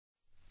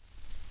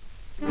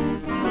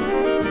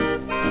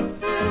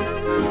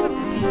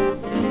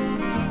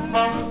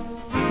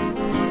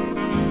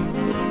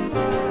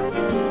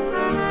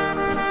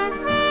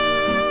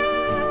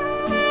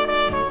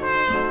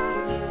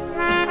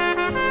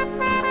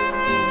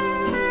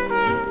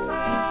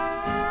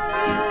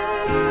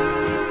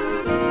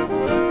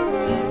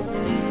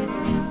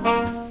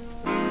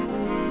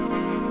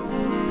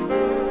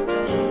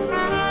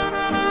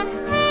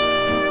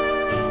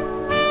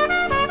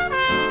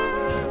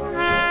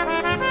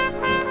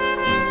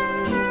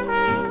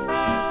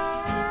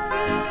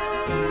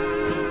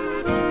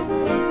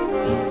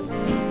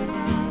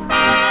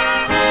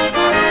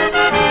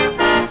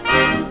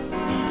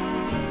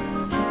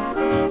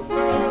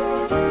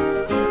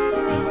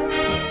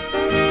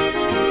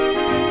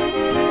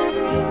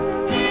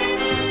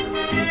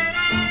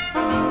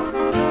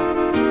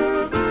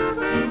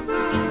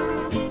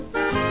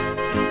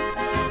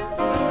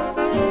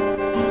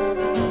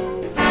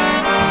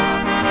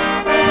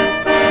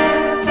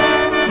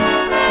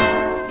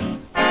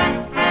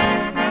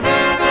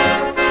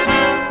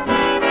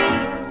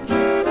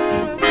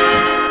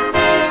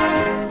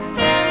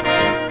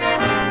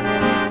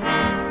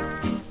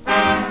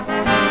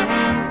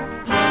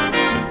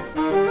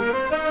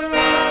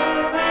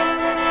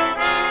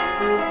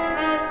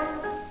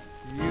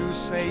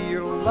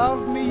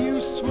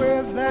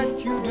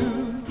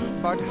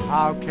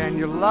How can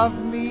you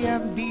love me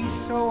and be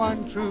so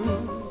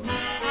untrue?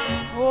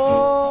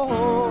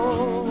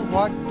 Oh,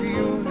 what do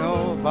you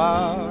know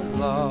about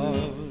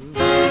love?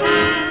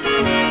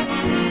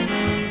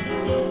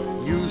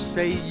 You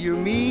say you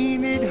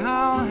mean it,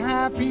 how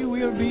happy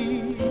we'll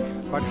be.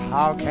 But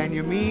how can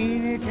you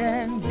mean it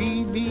and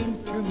be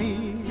mean to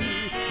me?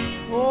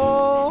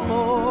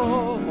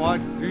 Oh, what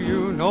do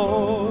you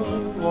know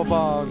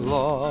about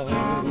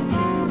love?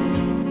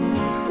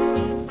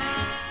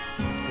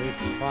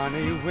 It's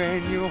funny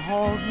when you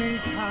hold me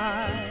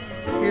tight.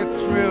 It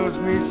thrills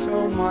me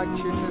so much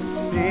it's a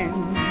sin.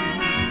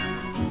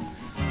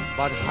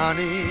 But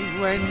honey,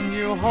 when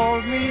you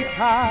hold me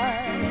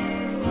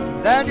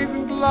tight, that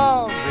isn't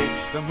love,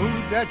 it's the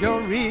mood that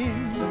you're in.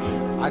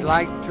 I'd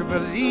like to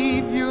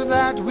believe you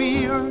that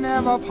we'll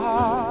never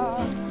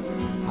part.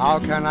 How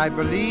can I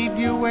believe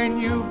you when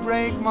you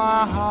break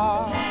my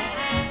heart?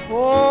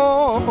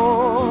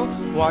 Oh,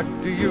 what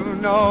do you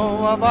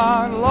know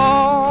about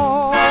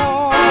love?